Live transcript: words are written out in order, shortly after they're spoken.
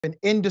An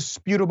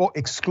indisputable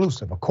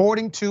exclusive.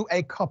 According to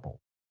a couple,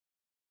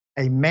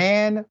 a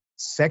man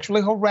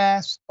sexually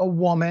harassed a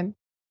woman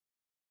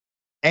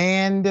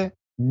and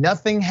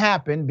nothing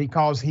happened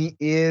because he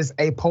is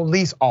a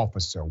police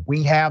officer.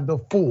 We have the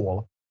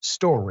full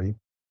story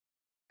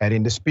at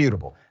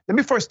Indisputable. Let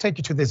me first take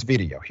you to this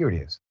video. Here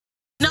it is.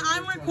 No,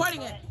 I'm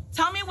recording it.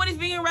 Tell me what he's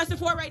being arrested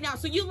for right now.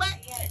 So you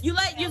let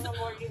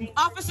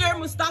Officer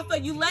Mustafa,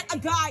 you let a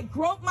guy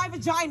grope my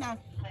vagina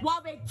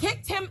while they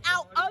kicked him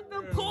out of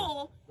the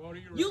pool.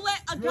 You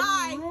let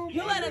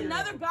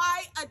another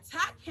guy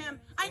attack him.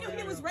 I knew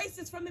he was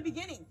racist from the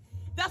beginning.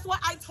 That's why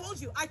I told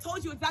you. I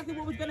told you exactly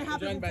what was gonna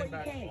happen before you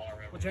came.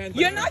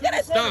 You're not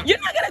gonna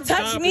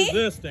touch me.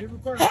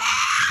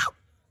 Help!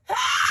 Help!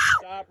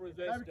 Stop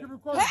resisting.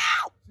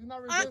 Help! I'm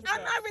not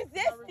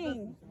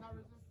resisting.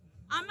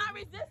 I'm not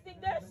resisting.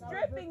 They're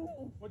stripping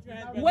me.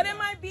 What am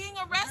I being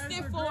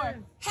arrested for?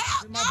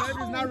 Help! My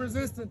baby's not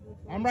resisting.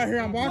 I'm right here.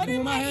 I'm walking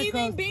with my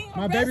handcuffs.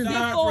 My baby's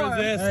not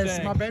resisting.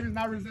 Hey, my baby's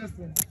not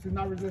resisting. She's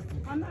not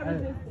resisting. I'm not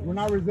resisting. We're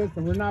not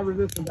resisting. We're not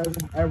resisting, baby.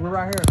 Hey, we're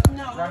right here.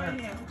 No, right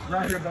here.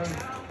 Right here, baby.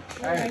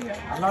 Hey,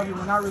 I love you.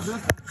 We're not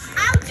resisting.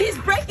 Ouch! He's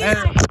breaking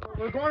my.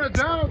 We're going to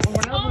jail.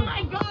 Oh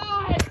my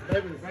God!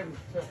 Baby,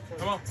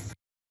 come on.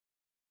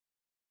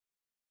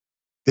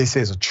 This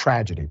is a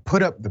tragedy.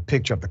 Put up the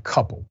picture of the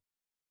couple.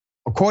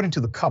 According to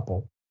the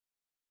couple,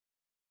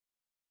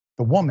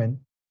 the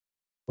woman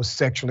was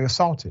sexually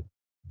assaulted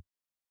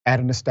at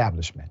an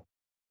establishment.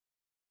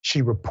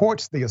 She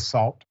reports the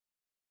assault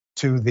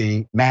to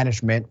the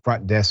management,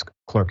 front desk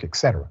clerk,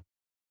 etc.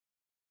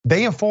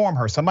 They inform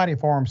her, somebody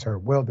informs her,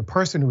 well, the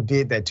person who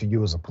did that to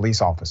you is a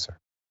police officer.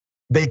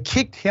 They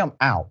kicked him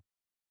out.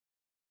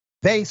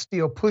 They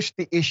still push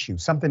the issue.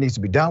 Something needs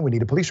to be done. We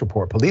need a police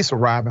report. Police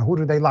arrive, and who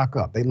do they lock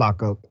up? They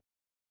lock up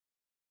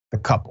the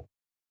couple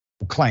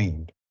who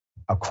claimed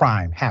a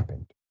crime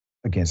happened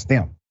against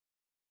them.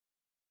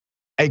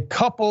 A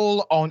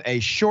couple on a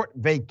short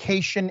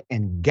vacation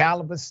in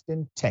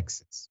Galveston,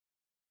 Texas,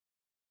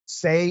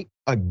 say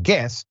a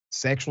guest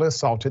sexually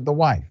assaulted the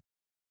wife.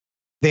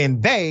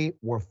 Then they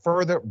were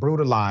further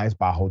brutalized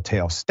by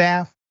hotel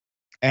staff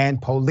and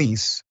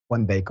police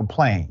when they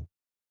complained.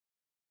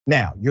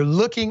 Now, you're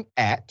looking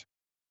at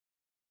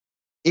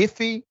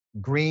Ifejah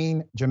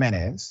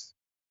Greene-Jimenez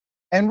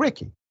and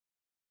Richey.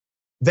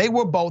 They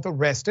were both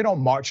arrested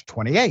on March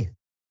 28th,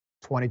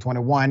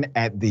 2021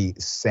 at the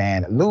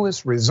San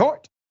Luis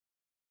Resort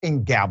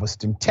in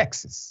Galveston,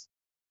 Texas.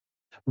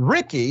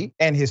 Richey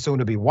and his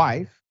soon-to-be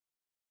wife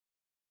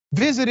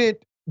visited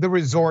the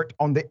resort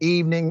on the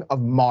evening of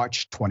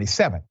March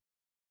 27th.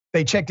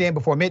 They checked in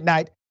before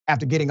midnight.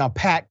 After getting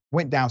unpacked,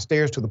 went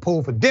downstairs to the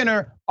pool for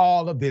dinner.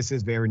 All of this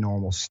is very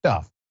normal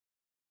stuff.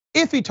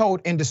 Ifejah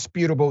told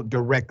Indisputable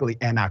directly,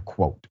 and I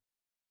quote,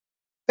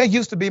 "That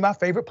used to be my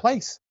favorite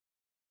place.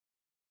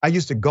 I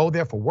used to go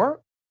there for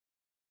work,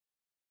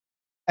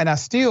 and I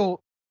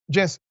still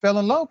just fell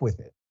in love with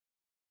it.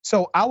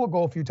 So I would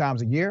go a few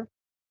times a year.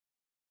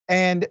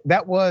 And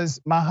that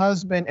was my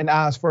husband and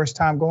I's first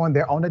time going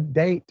there on a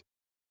date.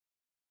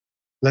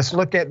 Let's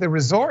look at the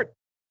resort.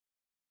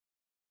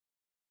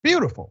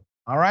 Beautiful,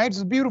 all right?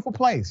 It's a beautiful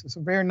place. It's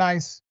a very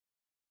nice,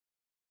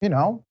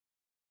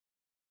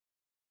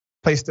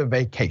 place to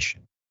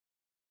vacation.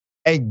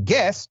 A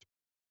guest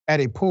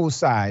at a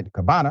poolside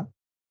cabana,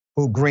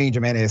 who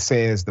Greene-Jimenez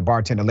says the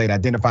bartender later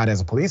identified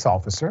as a police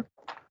officer,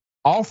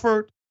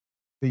 offered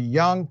the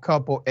young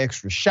couple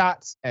extra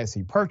shots as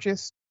he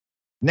purchased.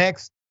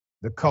 Next,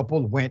 the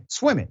couple went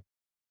swimming,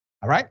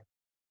 all right?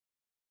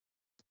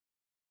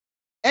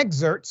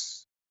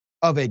 Excerpts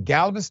of a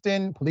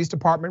Galveston Police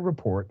Department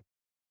report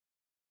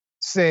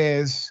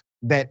says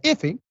that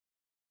Ifejah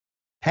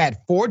had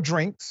 4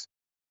 drinks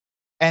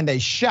and a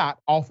shot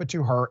offered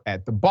to her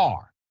at the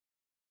bar.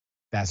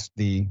 That's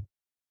the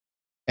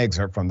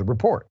excerpt from the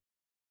report.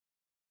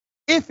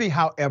 Ifejah,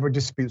 however,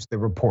 disputes the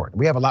report.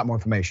 We have a lot more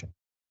information.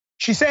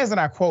 She says, and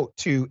I quote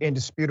to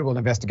Indisputable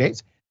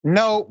Investigates,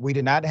 "No, we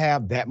did not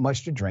have that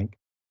much to drink.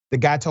 The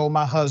guy told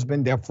my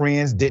husband their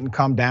friends didn't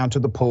come down to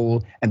the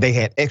pool and they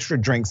had extra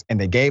drinks and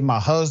they gave my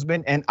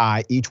husband and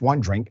I each 1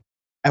 drink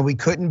and we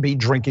couldn't be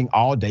drinking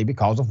all day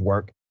because of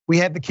work. We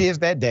had the kids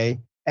that day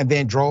and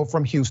then drove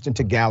from Houston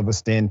to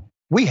Galveston.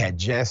 We had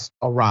just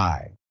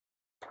arrived."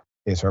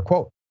 Is her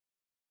quote.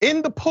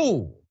 In the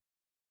pool,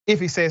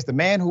 Ifejah says the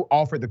man who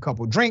offered the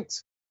couple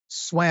drinks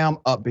swam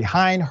up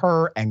behind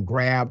her and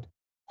grabbed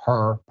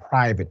her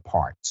private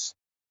parts.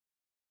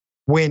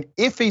 When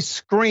Ifejah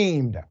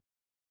screamed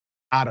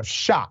out of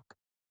shock,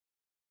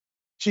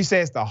 she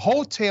says the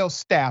hotel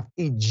staff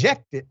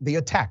ejected the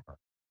attacker.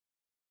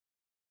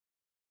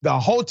 The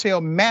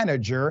hotel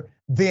manager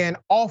then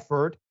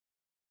offered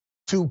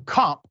to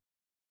comp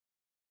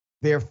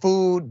their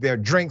food, their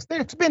drinks,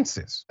 their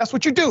expenses. That's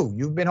what you do.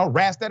 You've been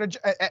harassed at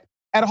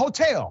a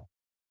hotel.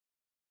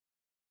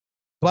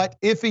 But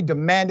Ifejah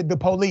demanded the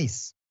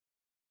police.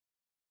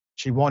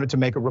 She wanted to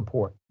make a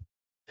report.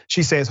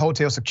 She says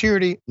hotel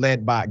security,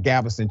 led by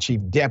Galveston Chief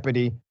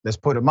Deputy, let's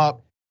put him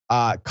up,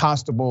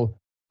 Constable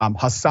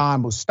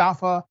Hassan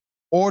Mustafa,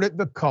 ordered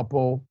the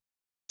couple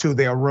to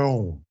their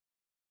room,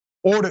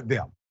 ordered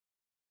them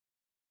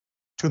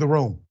to the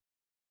room.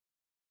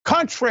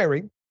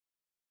 Contrary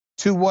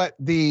to what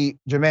the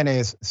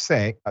Jimenez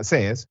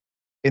says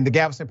in the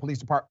Galveston Police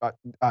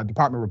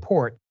Department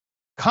report,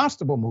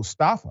 Constable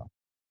Mustafa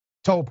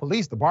told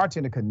police the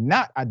bartender could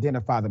not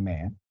identify the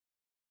man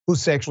who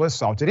sexually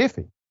assaulted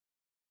Ifejah.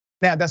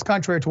 Now, that's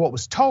contrary to what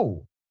was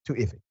told to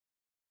Ifejah.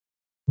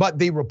 But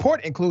the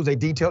report includes a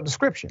detailed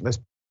description.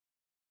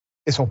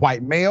 It's a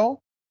white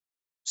male,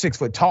 6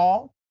 foot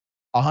tall,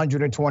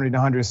 120 to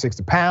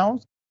 160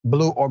 pounds,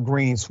 blue or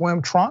green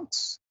swim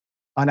trunks,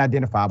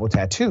 unidentifiable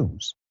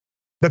tattoos.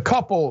 The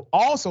couple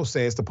also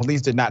says the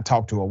police did not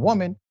talk to a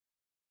woman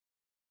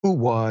who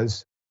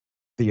was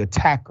the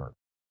attacker.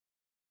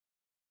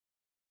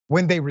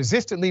 When they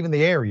resisted leaving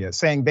the area,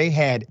 saying they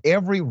had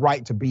every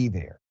right to be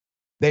there,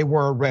 they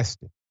were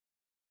arrested.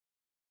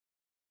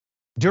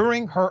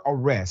 During her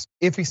arrest,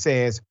 Ifejah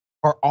says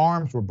her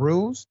arms were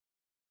bruised.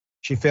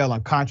 She fell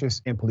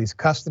unconscious in police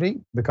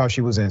custody because she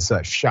was in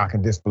such shock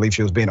and disbelief.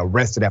 She was being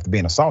arrested after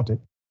being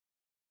assaulted.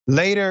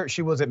 Later,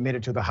 she was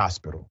admitted to the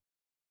hospital.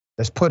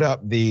 Let's put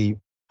up the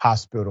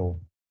hospital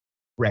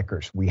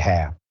records we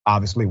have.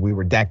 Obviously, we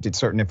redacted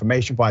certain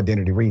information for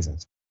identity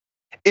reasons.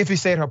 Ifejah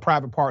said her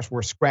private parts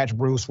were scratched,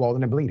 bruised,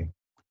 swollen, and bleeding.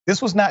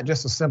 This was not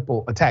just a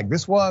simple attack.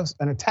 This was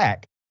an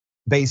attack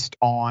based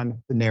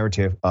on the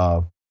narrative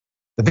of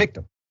the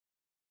victim.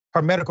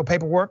 Her medical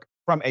paperwork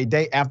from a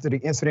day after the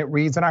incident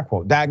reads, and I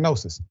quote,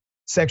 diagnosis,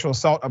 sexual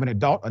assault of an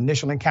adult,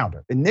 initial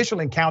encounter. Initial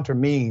encounter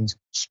means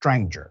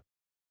stranger.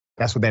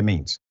 That's what that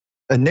means.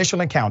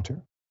 Initial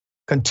encounter,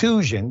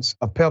 contusions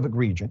of pelvic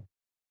region,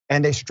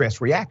 and a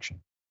stress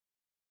reaction.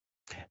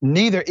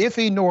 Neither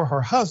Ifejah nor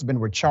her husband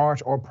were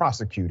charged or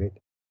prosecuted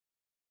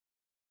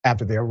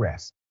after their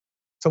arrest.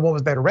 So what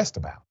was that arrest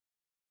about?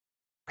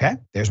 Okay,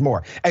 there's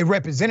more. A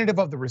representative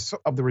of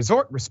the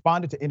resort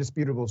responded to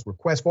Indisputable's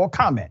request for a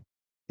comment.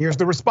 Here's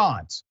the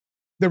response.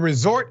 The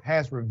resort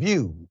has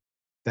reviewed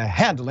the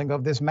handling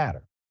of this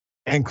matter,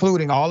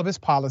 including all of its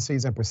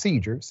policies and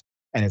procedures,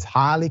 and is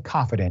highly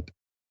confident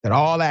that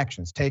all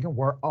actions taken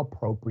were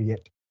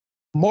appropriate.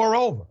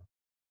 Moreover,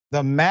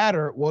 the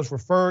matter was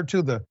referred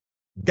to the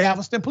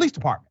Galveston Police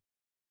Department,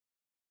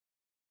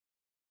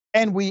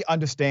 and we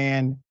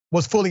understand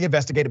was fully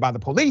investigated by the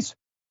police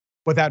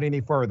without any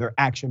further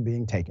action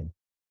being taken.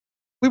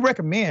 We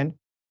recommend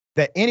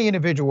that any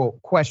individual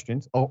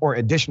questions or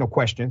additional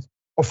questions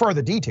or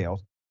further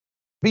details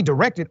be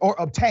directed or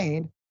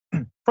obtained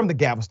from the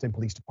Galveston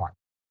Police Department.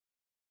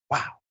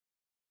 Wow.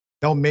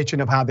 No mention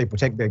of how they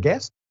protect their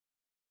guests.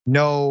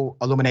 No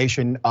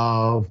illumination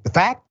of the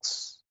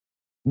facts.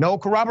 No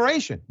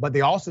corroboration, but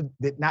they also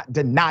did not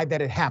deny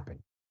that it happened.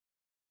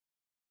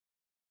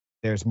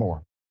 There's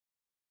more.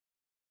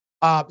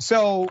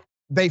 So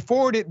they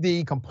forwarded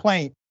the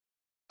complaint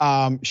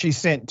she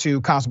sent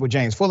to Constable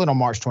James Fuller on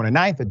March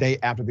 29th, the day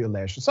after the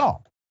alleged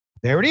assault.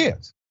 There it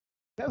is.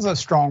 There's a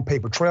strong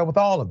paper trail with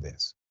all of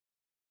this.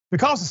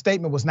 Because the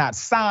statement was not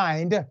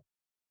signed,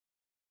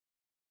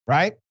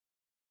 right?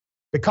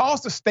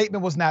 Because the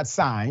statement was not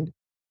signed,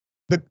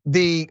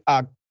 the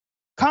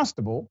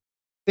constable,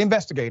 the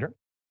investigator,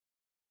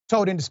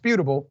 told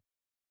Indisputable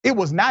it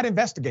was not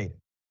investigated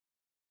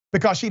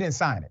because she didn't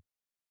sign it.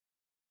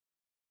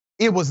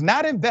 It was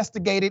not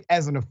investigated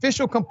as an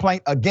official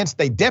complaint against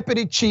a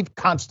deputy chief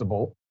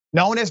constable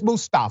known as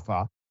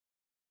Mustafa.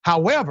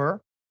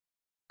 However,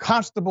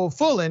 Constable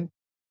Fullen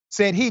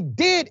said he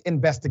did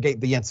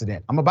investigate the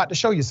incident. I'm about to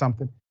show you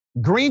something.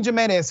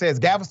 Greene-Jimenez says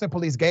Galveston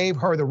police gave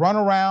her the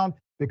runaround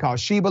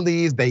because she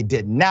believes they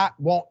did not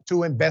want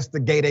to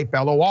investigate a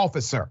fellow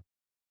officer.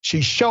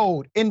 She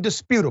showed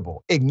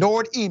Indisputable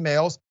ignored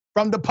emails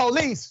from the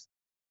police.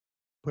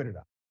 Put it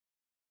up.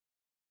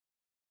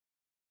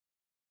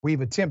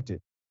 We've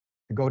attempted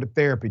to go to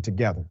therapy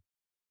together,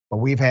 but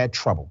we've had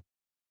trouble.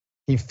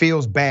 He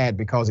feels bad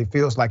because he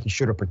feels like he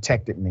should have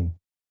protected me.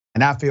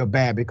 And I feel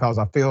bad because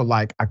I feel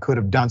like I could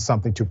have done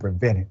something to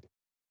prevent it.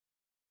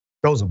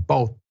 Those are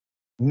both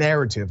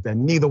narratives that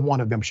neither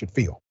one of them should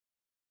feel.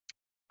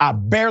 I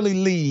barely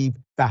leave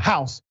the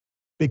house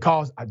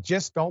because I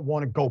just don't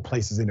want to go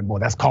places anymore.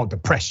 That's called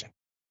depression.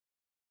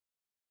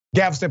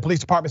 Galveston Police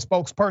Department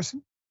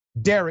spokesperson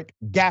Derek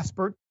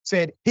Gaspard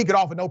said he could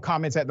offer no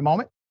comments at the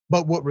moment,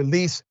 but would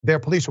release their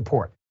police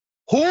report.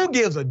 Who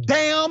gives a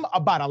damn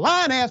about a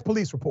lying-ass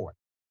police report?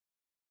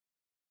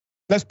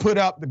 Let's put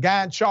up the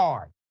guy in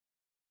charge.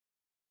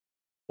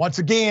 Once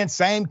again,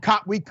 same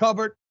cop we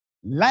covered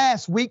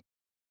last week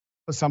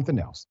for something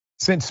else.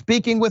 Since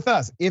speaking with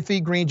us,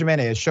 Ifejah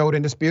Greene-Jimenez showed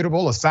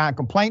Indisputable a signed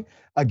complaint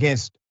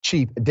against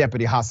Chief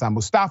Deputy Hassan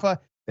Mustafa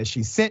that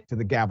she sent to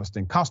the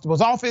Galveston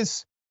Constable's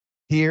office.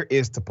 Here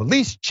is the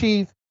police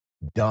chief,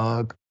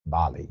 Doug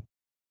Bali.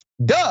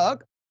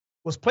 Doug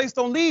was placed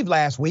on leave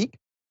last week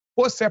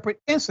for a separate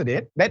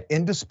incident that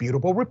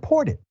Indisputable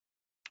reported.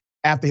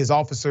 After his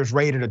officers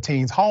raided a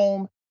teen's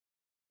home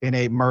in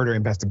a murder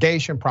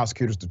investigation,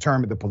 prosecutors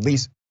determined the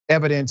police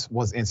evidence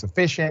was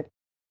insufficient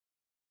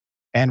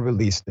and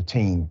released the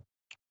teen.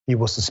 He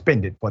was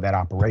suspended for that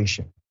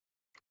operation.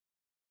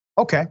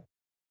 Okay,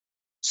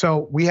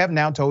 So we have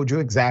now told you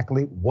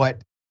exactly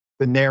what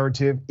the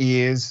narrative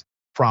is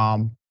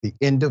from the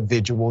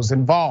individuals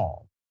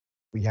involved.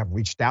 We have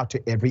reached out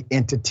to every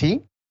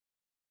entity.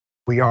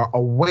 We are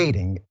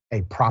awaiting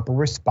a proper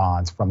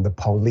response from the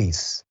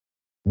police.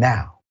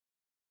 Now,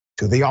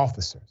 to the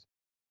officers,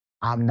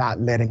 I'm not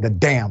letting a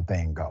damn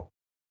thing go.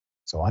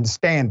 So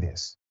understand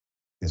this.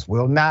 This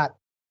will not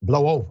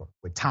blow over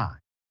with time.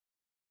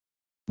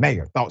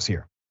 Mayor, thoughts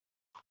here?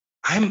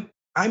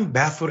 I'm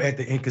baffled at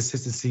the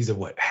inconsistencies of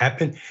what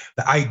happened.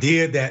 The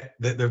idea that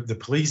the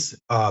police,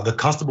 the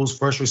constable's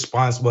first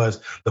response was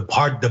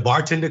the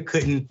bartender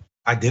couldn't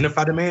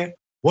identify the man.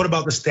 What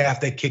about the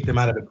staff that kicked him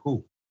out of the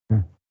pool?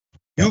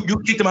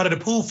 You kicked him out of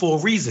the pool for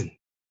a reason.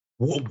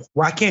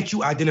 Why can't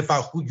you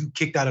identify who you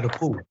kicked out of the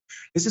pool?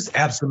 This is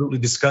absolutely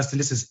disgusting.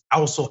 This is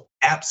also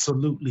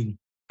absolutely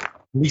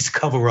police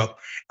cover up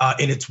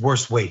in its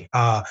worst way.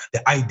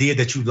 The idea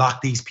that you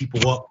lock these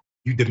people up,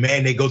 you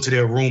demand they go to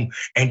their room,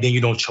 and then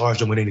you don't charge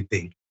them with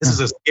anything. This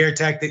is a scare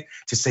tactic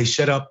to say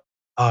shut up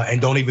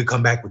and don't even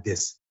come back with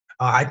this.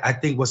 I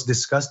think what's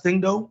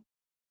disgusting though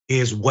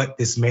is what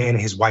this man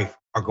and his wife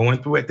are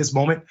going through at this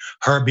moment.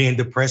 Her being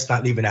depressed,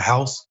 not leaving the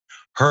house,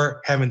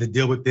 her having to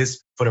deal with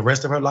this for the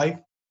rest of her life.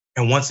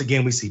 And once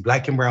again, we see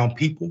Black and brown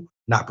people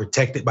not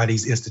protected by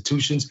these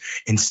institutions.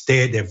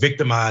 Instead, they're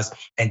victimized.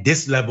 And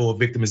this level of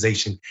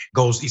victimization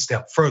goes a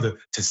step further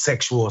to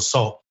sexual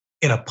assault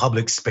in a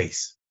public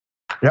space.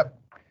 Yep.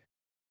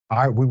 All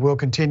right, we will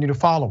continue to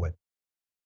follow it.